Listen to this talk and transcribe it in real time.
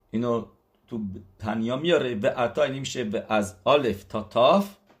اینو تو تنیا میاره و عطا، این میشه و از الف تا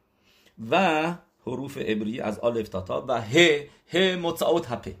تاف و حروف عبری از الف تا تاف و ه متعود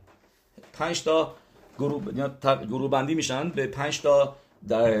هپه. 5 تا گروه بندی میشن به 5 تا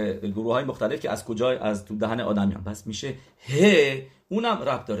گروه های مختلف که از کجا از تو دهن آدمیان. پس میشه ه، اونم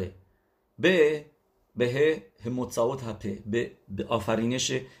ربط داره به ه متعود هپه، به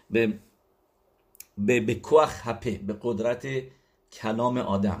آفرینش، به کوخ هپه، به قدرت کلام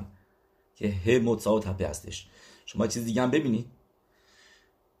آدم که ه متعود هپه هستش. شما چیز دیگه هم ببینید،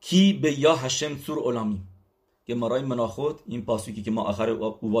 کی به یا هشم سور اولامی، گمارای مناخود این پاسوکی که ما آخر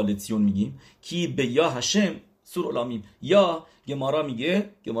اووالتیون میگیم، کی به یا هشم سور اولامی، یا گمارا میگه،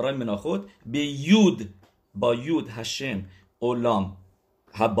 گمارای مناخود به یود، با یود هشم اولام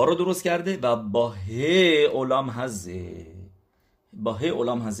حبا رو درست کرده و با ه اولام هزه، با ه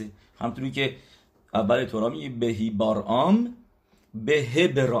اولام هزه. همطوری که اول تورا میگه بهی بارام به ه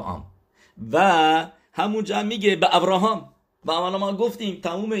برام، و همونجا میگه به ابراهام. و اولا ما گفتیم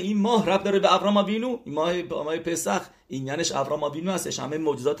تموم این ماه ربط داره به ابراهام وینو، این ماه پسخ این یعنیش ابراهام وینو هستش. همه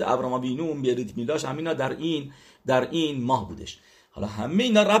معجزات ابراهام وینو، بیریت میلاش، همینا در این ماه بودش. حالا همه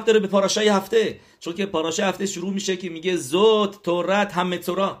اینا ربط داره به پاراشای هفته، چون که پاراشای هفته شروع میشه که میگه زوت تورات هم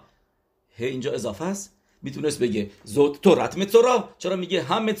متورا. هی اینجا اضافه است، میتونست بگه زوت تورات متورا، چرا میگه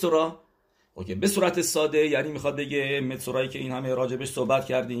هم متورا؟ اوکی، به صورت ساده یعنی میخواد بگه متورایی که این همه راجبش صحبت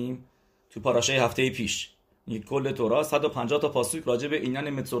کردیم تو پاراشای هفته پیش. کل تورا 150 تا پاسوک راجع به اینان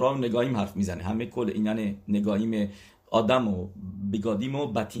متورا و نگاهیم حرف میزنه، همه کل اینان نگاهیم آدم و بگادیم و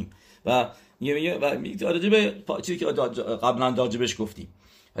بتیم و میگه راجع به چیزی که قبلا راجبش گفتیم.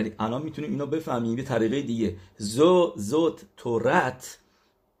 ولی الان میتونیم اینو بفهمیم به طریقه دیگه. زوت تورات،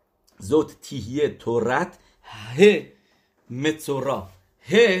 زوت تیهیه تورات ه متورا،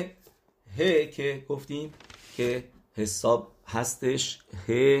 ه که گفتیم که حساب هستش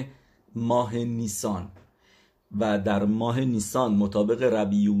ه ماه نیسان، و در ماه نیسان مطابق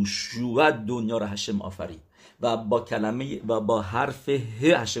ربی یوشوع دنیا را هشم آفرید و با کلمه و با حرف ه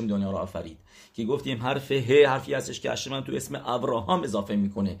هشم دنیا را آفرید، که گفتیم حرف ه حرفی هستش که هشم تو اسم ابراهام اضافه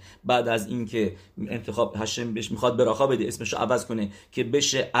میکنه بعد از اینکه انتخاب هشم بهش میخواد براخا بده، اسمشو عوض کنه که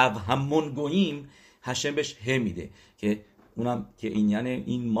بشه او همون گوییم، هشم بهش ه میده که اونم که این یعنی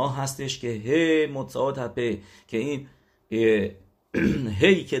این ماه هستش که ه متعاد هپه، که این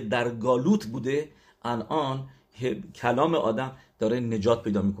هی که در گالوت بوده الان کلام آدم داره نجات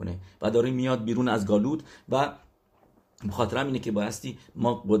پیدا میکنه و داره میاد بیرون از گالوت. و بخاطر اینه که بایستی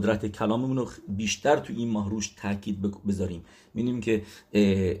ما قدرت کلاممون رو بیشتر تو این ماه روش تاکید بذاریم. می‌بینیم که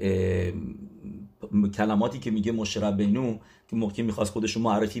کلماتی که میگه موشه ربینو که موقعی میخواست خودش رو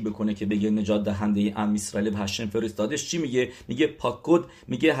معرفی بکنه که بگه نجات دهنده ام اسرائیل به هشم فرستادش، چی میگه؟ میگه پاکود،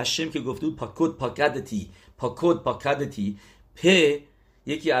 میگه هشم که گفته بود پاکود پاکدتی، پ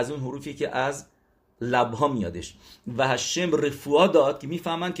یکی از اون حروفی که از لبها میادش و هشم رفوا داد که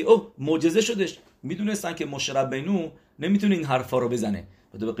میفهمن که اوه معجزه شدش. میدونستن که موشه ربینو نمیتونه این حرفا رو بزنه.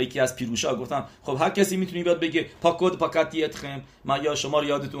 به یکی از پیروشا گفتن خب هر کسی میتونه بیاد بگه پاکود پاکتیتخم، من یا شما رو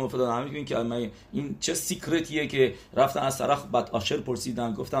یادتون افتاد همین که این چه سیکرتیه که رفتن از طرف بعد آشر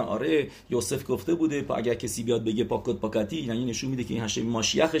پرسیدن، گفتن آره یوسف گفته بوده اگر کسی بیاد بگه پاکود پاکتی یعنی نشون میده که این هشم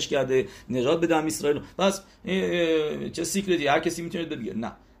ماشیخش کرده نجات بده ام اسرائیل. پس چه سیکرتی هر کسی میتونه بگه؟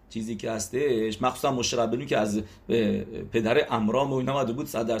 نه، چیزی که هستش مخصوصا موشه ربینو که از پدر امرام و اینا اومده بود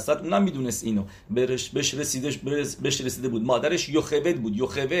 100% اونم میدونست اینو بهش رسیده بود. مادرش یوخبد بود،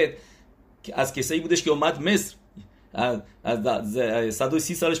 یوخبد که از کسایی بودش که اومد مصر از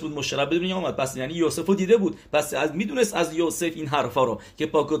 130 سالش بود موشه ربینو دنیا اومد، پس یعنی یوسفو دیده بود، پس از میدونست از یوسف این حرفا رو که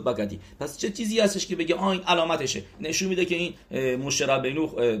پاکود پاکتی. پس چه چیزی هستش که بگه این علامتشه، نشون میده که این موشه ربینو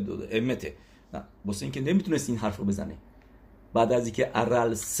امته؟ نه، واسه اینکه نمیتونست این حرفو بزنه. بعد از اینکه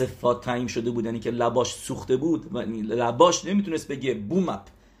ارل صفات تعیین شده بود، یعنی که لباش سوخته بود و لباش نمیتونست بگه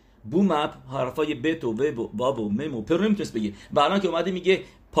بومپ حرفای بت و واب و مم و پر نمیتونست بگه، و الان که اومده میگه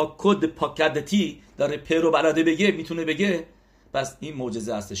پاکود پاکدتی داره پر بلده بگه، میتونه بگه. پس این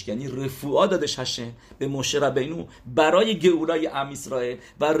معجزه هستش، یعنی رفوعا دادش هشم به موشه ربینو برای گئولای ام اسرائیل،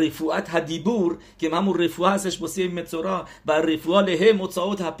 و رفوعت هدیبور که همون رفوع هستش واسه متورا، و رفوع له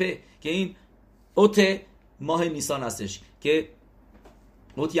متعود هپه که این اوت ماه نیسان هستش که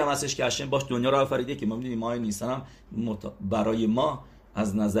موتی هم هستش که هشم باش دنیا رو آفریده، که ما میدونیم ماه نیسان هم برای ما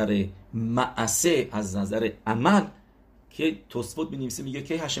از نظر معسه، از نظر عمل که توسفوت می‌نویسه میگه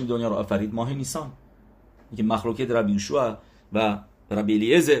که هشم دنیا رو آفرید ماه نیسان، میگه مخلوقات ربی یوشوع و ربی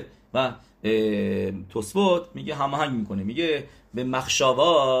الیعزر و توسفوت میگه هماهنگ میکنه، میگه به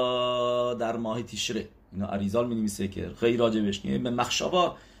مخشوا در ماه تیشره. اینا اریزال می‌نویسه که خیلی راجبش به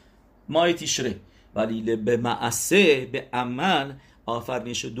مخشوا ماه تیشره، ولی به معسه به عمل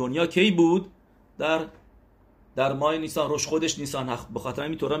آفرینش دنیا کی بود؟ در ماه نیسان، روش خودش نیسان. بخاطر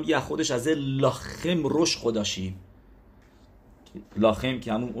همین تورا میگه خودش از لاخم روش خودشی. لاخم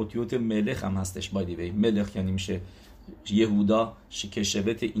که همون اوتیوت ملخ هم هستش. بایدی ملخ یعنی میشه یهودا که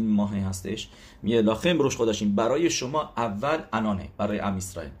شبت این ماه هستش. میگه لاخم روش خودشیم. برای شما اول انانه، برای ام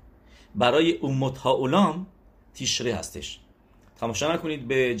اسرائیل. برای امت ها اولام تیشره هستش. تماشا نکنید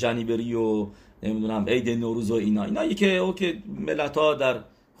به جنیبری و نمیدونم عید نوروز و اینایی که ملت ها در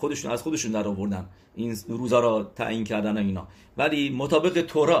خودشون از خودشون در آوردن این روزا را تعیین کردن و اینا. ولی مطابق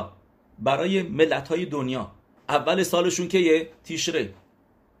تورا برای ملت های دنیا اول سالشون که یه تیشره،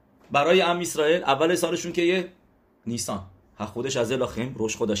 برای ام اسرائیل اول سالشون که یه نیسان. خودش از الاخیم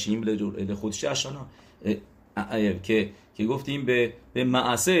روش خودشیم ل خودشی اشانا که گفتیم به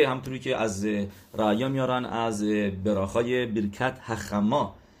معسه، همطوری که از رعیا میارن از براخای برکت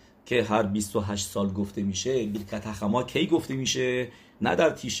حخما که هر 28 سال گفته میشه. برکت حخما کی گفته میشه؟ نه در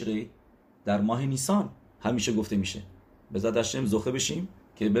تیشره، در ماه نیسان همیشه گفته میشه. بذات هاشم زخه بشیم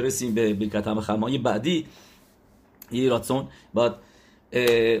که برسیم به برکت حخمای بعدی ایراتون بعد.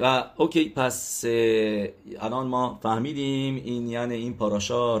 و اوکی، پس الان ما فهمیدیم این یعنی این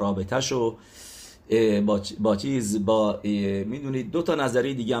پاراشا رابطه‌شو با میدونید دو تا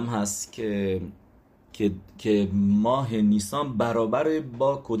نظریه دیگه هم هست که ماه نیسان برابر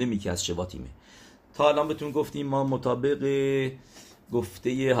با کدومی که از شباتیمه. تا الان بهتون گفتیم ما مطابق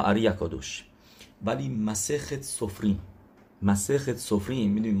گفته هاری اکادوش، ولی مسخت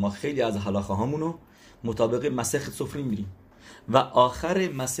سفریم میدونیم ما خیلی از حلاخه هامونو مطابق مسخت سفریم میریم و آخر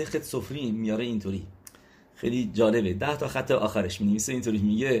مسخت سفریم میاره اینطوری، خیلی جالبه. 10 تا خط آخرش می‌نویسه اینطوری،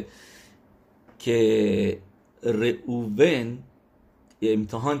 میگه که رئوون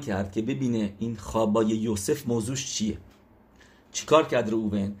امتحان کرد که ببینه این خوابای یوسف موضوعش چیه. چیکار کرد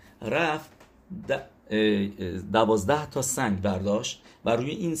رئوون؟ رفت 12 تا سنگ برداشت و روی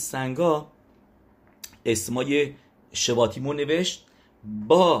این سنگا اسمای شباتیمو نوشت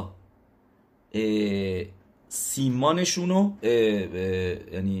با سیمانشونو،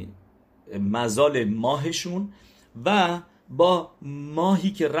 یعنی مزال ماهشون و با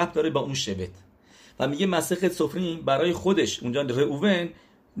ماهی که ربط داره با اون شبت. و میگه مسخت سفریم برای خودش اونجا رئوون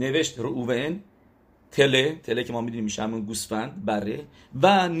نوشت رئوون تله که ما میدونیم میشه همون گوسفند بره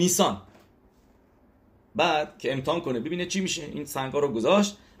و نیسان. بعد که امتحان کنه ببینه چی میشه، این سنگا رو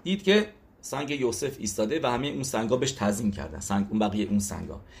گذاشت، دید که سنگ یوسف ایستاده و همه اون سنگا بهش تعظیم کردن، اون بقیه اون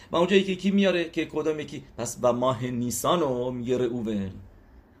سنگا. و اونجایی که کی میاره که کدام یکی، پس و ماه نیسانو میگه رئوون.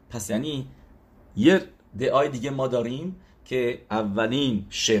 پس یعنی یه دعای دیگه ما داریم که اولین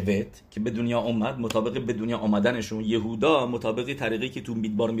شبت که به دنیا اومد، مطابق به دنیا آمدنشون یهودا مطابق طریقی که تو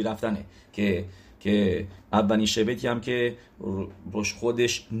میدبار میرفتنه که اولین شبتی هم که روش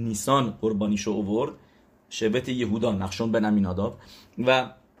خودش نیسان قربانیشو آورد، شبت یهودا نخشون بن امیناداب. و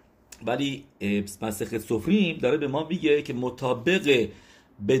ولی مسخت سفریم داره به ما میگه که مطابق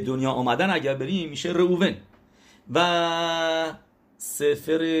به دنیا آمدن اگر بریم میشه رئوون. و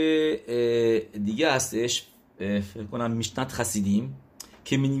سفر دیگه هستش فکر کنم میشنت خسیدیم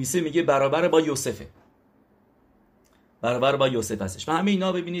که مینویسه میگه برابر با یوسفه، برابر با یوسف هستش. و همه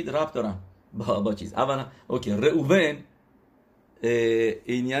اینا ببینید ربط دارن با چیز. اولا اوکی رئوون،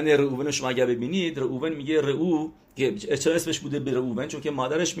 این یعنی رئوون شما اگر ببینید رئوون میگه رئو که چرا اسمش بوده به رئوون؟ چون که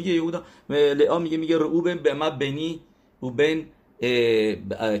مادرش میگه یهودا لئا میگه رئوون به ما بنی و بن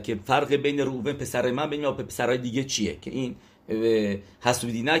که فرق بین رئوون پسر من بین پسرای دیگه چیه که این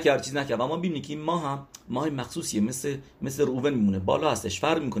حسودی نکرد چیز نکرد. و ما ببینیم که این ماه مخصوصیه، مثل رئوون میمونه، بالا هستش،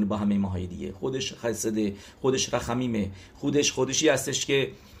 فرق میکنه با همه ماهای دیگه. خودش خسده، خودش رحمیمه، خودشی هستش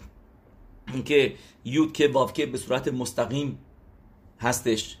که یود که واو که به صورت مستقیم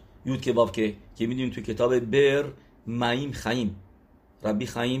هستش. یود که واو که میدونیم تو کتاب بر معیم خیم ربی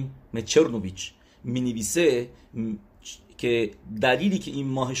خیم مچرنوویچ مینویسه که دلیلی که این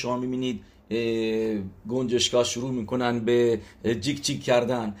ماه شما میبینید گنجشگاه شروع میکنن به جیک جیک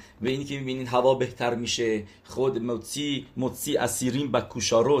کردن و اینی که میبینید هوا بهتر میشه، خود موتسی اسیرین با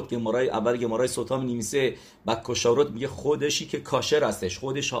کوشاروت که اول گمارای سوتا مینویسه با کوشاروت میگه خودشی که کاشر هستش،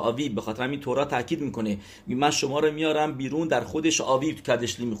 خودش آویب. به خاطر همین تورا تاکید میکنه من شما رو میارم بیرون در خودش آویب. تو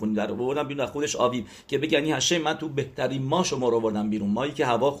کدشلی میخونید در آوردم بیرون در خودش آویب که بگنی هشه من تو بهترین ماه شما رو آوردم بیرون، ماهی که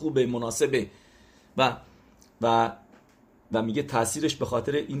هوا خوبه مناسبه. و میگه تاثیرش به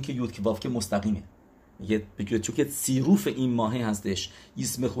خاطر اینکه یود که واف که مستقیمه. میگه چون که سیروف این ماهه هستش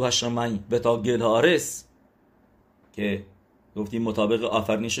اسم خوهشمای بتا گلهارس که گفتیم مطابق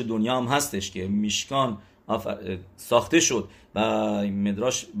آفرینش دنیا هم هستش که میشکان ساخته شد. و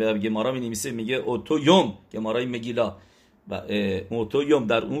مدراش به گمارا مینویسه میگه اوتو یوم گمارای مگیلا و اوتو یوم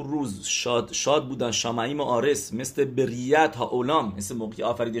در اون روز شاد بودن شامعیم و آرس مثل بریت ها اولام، مثل موقعی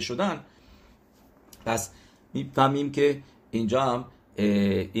آفریده شدن. پس میفهمیم که اینجا هم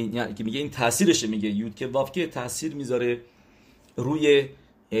این یعنی که میگه این تاثیرشه، میگه یود که واف که تاثیر میذاره روی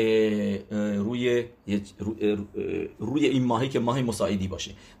این ماهی که ماهی مساعدی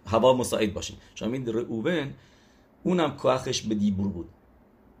باشه، هوا مساعد باشه. شما این رئوون اونم کوخش به دیبور بود،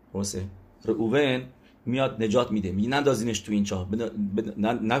 درسته؟ رئوون میاد نجات میده، میگه نندازینش تو این چاه،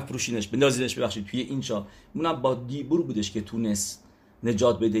 نفروشینش، بندازینش ببخشید توی این چاه. اونم با دیبور بودش که تونست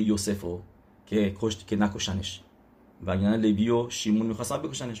نجات بده یوسفو که نکشنش، وگرنه لوی و شیمون می‌خواستن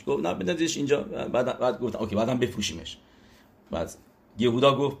بکشنش. گفت نه بندازینش اینجا. بعد گفت اوکی بعدم بفروشیمش. بعد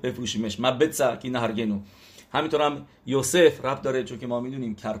یهودا گفت بفروشیمش، من بتسا کی نهرگنو. همینطور هم یوسف ربط داره، چون که ما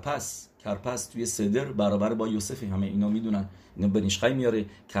میدونیم کرپس توی صدر برابر با یوسف، همه اینا میدونن. اینو بنیشخای میاره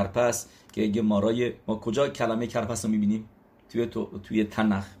کرپس که گمارای ما کجا کلمه کرپس رو میبینیم؟ توی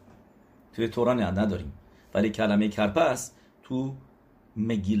تنخ، توی تورا نداریم، ولی کلمه کرپس تو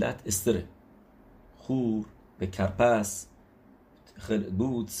مگیلت استره. خور به کرپس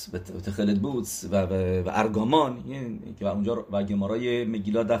بوتس و ارگامان که اونجا و گمارای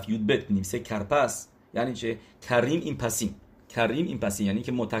مگیلا دف یود بت نمیسه کرپس یعنی چه؟ کریم این پسین یعنی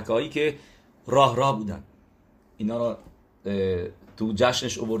که متکایی که راه بودن. اینا را تو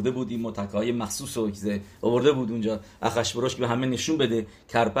جشنش آورده بود، این متکای مخصوص رو آورده بود اونجا اخشبروش که به همه نشون بده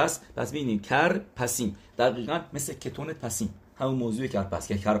کرپس. پس ببینیم کرپسین دقیقاً مثل کتونت پسین، همون موضوع کرپس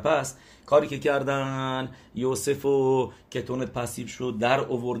که کرپس کاری که کردن یوسف و کتونت پسیب شد در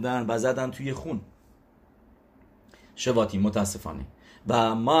آوردن و زدن توی خون شواتی متاسفانه.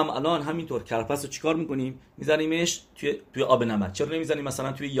 و ما هم الان همینطور کرپس رو چیکار میکنیم؟ میزنیمش توی آب نمک. چرا نمیزنیم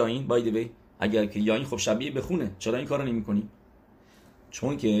مثلا توی یاین؟ بایدوی اگر که یاین خب شبیه به خونه، چرا این کارو نمیکنیم؟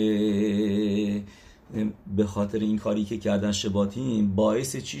 چون که به خاطر این کاری که کردن شباتیم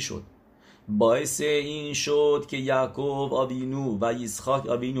باعث چی شد؟ باعث این شد که یعقوب آوینو و اسحاق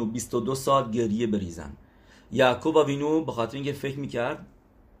آوینو 22 سال گریه بریزن. یعقوب آوینو به خاطر اینکه فکر میکرد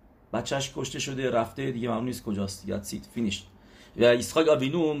بچهش کشته شده رفته دیگه، معلوم نیست کجاست، یادسید فینیش. و اسحاق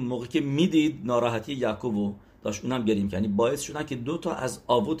آوینو موقعی که میدید ناراحتی یعقوبو داشت اونم گریه می‌کرد، یعنی باعث شدن که دو تا از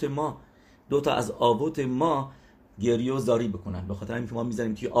آوت ما گریه و زاری بکنن. به خاطر اینکه ما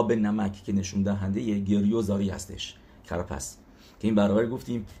میذاریم توی آب نمک که نشون دهنده یه گریه و زاری هستش کرپس، که این برابر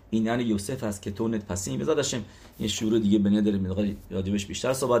گفتیم این یعنی یوسف هست که تونت پسین. بذارشم یه شروع دیگه بنیاد داره مقداری راجبش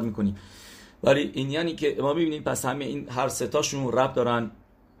بیشتر صحبت میکنیم، ولی این یعنی که ما میبینیم پس همه این هر سه تاشون ربط دارن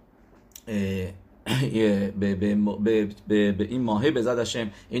به این ماهه.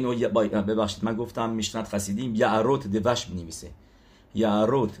 بذارشم اینو ببخشید من گفتم میشنت خسیدیم یعروت دوش بنویسه،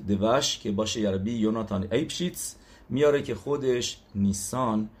 یعروت دوش که باشه یاربی یوناتان ایپشیتس میاره که خودش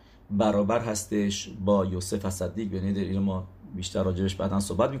نیسان برابر هستش با یوسف صدیق. ببینید اینو ما بیشتر راجبش بعداً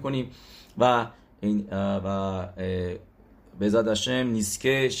صحبت میکنیم. و این و بزادشم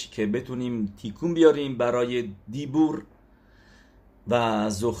نیسکش که بتونیم تیکون بیاریم برای دیبور و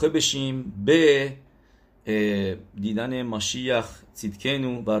زوخه بشیم به دیدن ماشیخ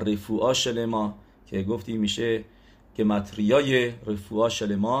څیدکینو و رفوعا شلما، که گفتیم میشه که متریای رفوعا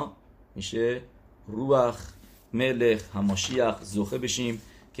شلما میشه روح ملخ هماشیخ. زوخه بشیم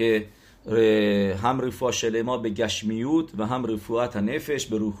که هم رفوعا شلما به گشمیوت و هم رفوعت نفش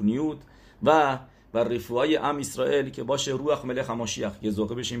به روحنیوت و رفوعای ام اسرائیل که باشه روح ملخ هماشیخ. که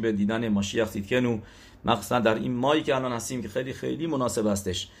زوخه بشیم به دیدن ماشیخ څیدکینو، مخصوصا در این ماهی که الان هستیم که خیلی خیلی مناسب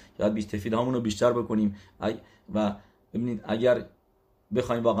هستش. یاد تفید همون رو بیشتر بکنیم. و ببینید اگر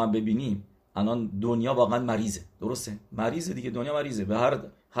بخوایم واقعا ببینیم الان دنیا واقعا مریضه، درسته؟ مریضه دیگه، دنیا مریضه به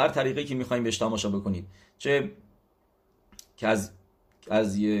هر طریقی که میخوایم بهش تماشا بکنید، چه از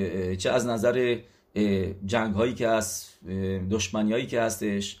نظر جنگ هایی که هست، دشمنی هایی که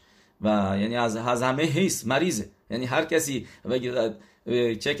هستش، و یعنی از همه حیث مریضه. یعنی هر کسی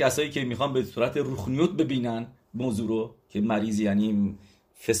چه کسایی که میخوان به صورت روحانیوت ببینن موضوع رو که مریضی، یعنی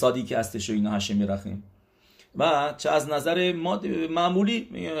فسادی که هستش و اینا هشمی رخیم، و چه از نظر معمولی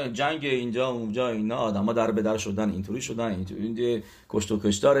جنگ اینجا اونجا اینا آدما در به در شدن، اینطوری شدن، اینطوری کشت و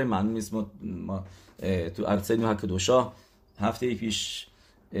کشتار. معلوم نیست ما تو ارسنی حق دوشا هفته پیش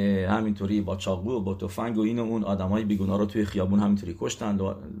همینطوری با چاقو و با تفنگ و این و اون آدمای بیگناه رو توی خیابون همینطوری کشتن.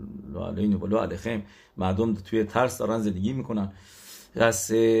 علینا و علیهم، مردم توی ترس دارن زندگی میکنن.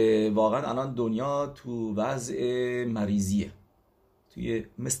 پس واقعا الان دنیا تو وضع مریضیه، توی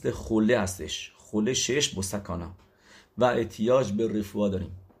مثل خوله هستش، خوله شش بسکانه و احتیاج به رفواه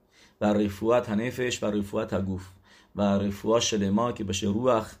داریم، و رفواه تنفش و رفواه تگوف و رفواه شلما که بشه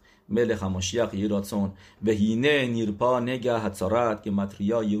روح ملخ هماشیخ یراتون و هینه نیرپا نگه هتسارت که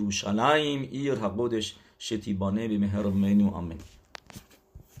متریا یروشلایم ایر حقودش شتیبانه به مهر و آمین.